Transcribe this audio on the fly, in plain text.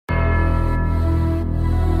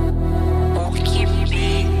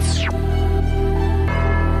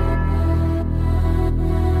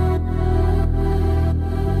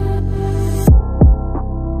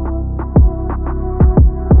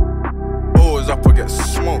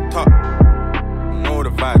smoked up. Know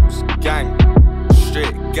the vibes, gang,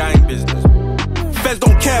 straight gang business. Feds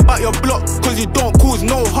don't care about your block, cause you don't cause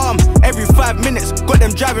no harm. Every 5 minutes, got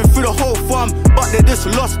them driving through the whole farm. But they're just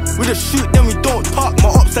lost, we just shoot, then we don't talk. My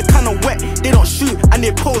ops are kinda wet, they don't shoot and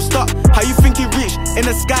they post up. How you think you reach in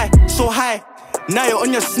the sky, so high? Now you're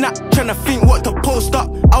on your snap, tryna think what to post up.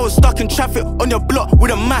 I was stuck in traffic on your block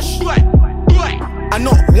with a mash. And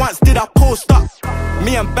not once did I post up.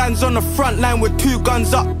 Me and bands on the front line with 2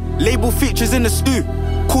 guns up. Label features in the stew,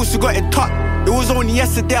 course you got it tucked. It was only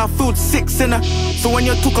yesterday I filled 6 in her. So when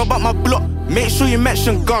you talk about my block, make sure you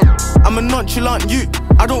mention gun. I'm a nonchalant youth,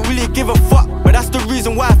 I don't really give a fuck. But that's the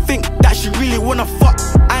reason why I think that she really wanna fuck.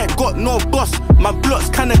 I ain't got no boss, my block's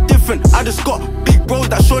kinda different. I just got big bros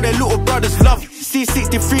that show their little brothers love.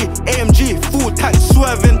 C63, AMG, full tank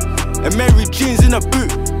swerving. And Mary jeans in a boot,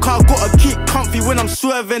 car gotta keep comfy when I'm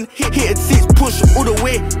swerving. Heated seats push all the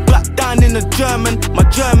way, black down in the German. My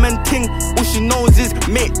German ting, all she knows is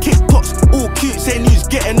make TikToks, all cute saying who's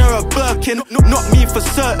getting her a Birkin. Not me for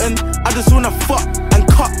certain, I just wanna fuck and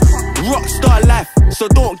cut. Rockstar life, so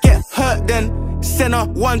don't get hurt then. Send her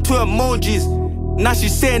 1, 2 emojis. Now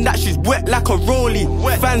she's saying that she's wet like a rollie.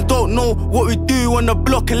 Fans don't know what we do on the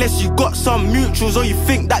block unless you got some mutuals or you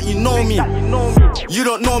think that you know me. You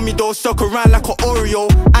don't know me though, suck around like an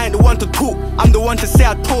Oreo. I ain't the one to talk, I'm the one to say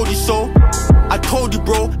I told you so. I told you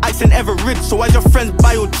bro, accent ever rid. So as your friends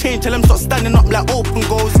buy your chain, tell them stop standing up like open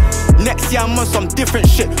goals. Next year I'm on some different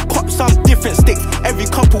shit, cop some different sticks. Every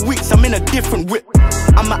couple weeks I'm in a different whip.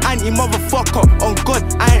 I'm an anti-motherfucker, on God,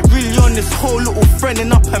 I ain't really on this whole little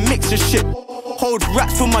friending up and mixing shit. Hold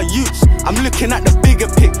rats for my youths, I'm looking at the bigger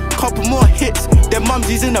pic. Couple more hits, their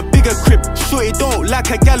mumsies in a bigger crib. Shorty don't like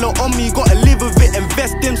a gallo on me, gotta live with it.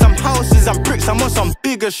 Invest in some houses and bricks, I'm on some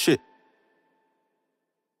bigger shit.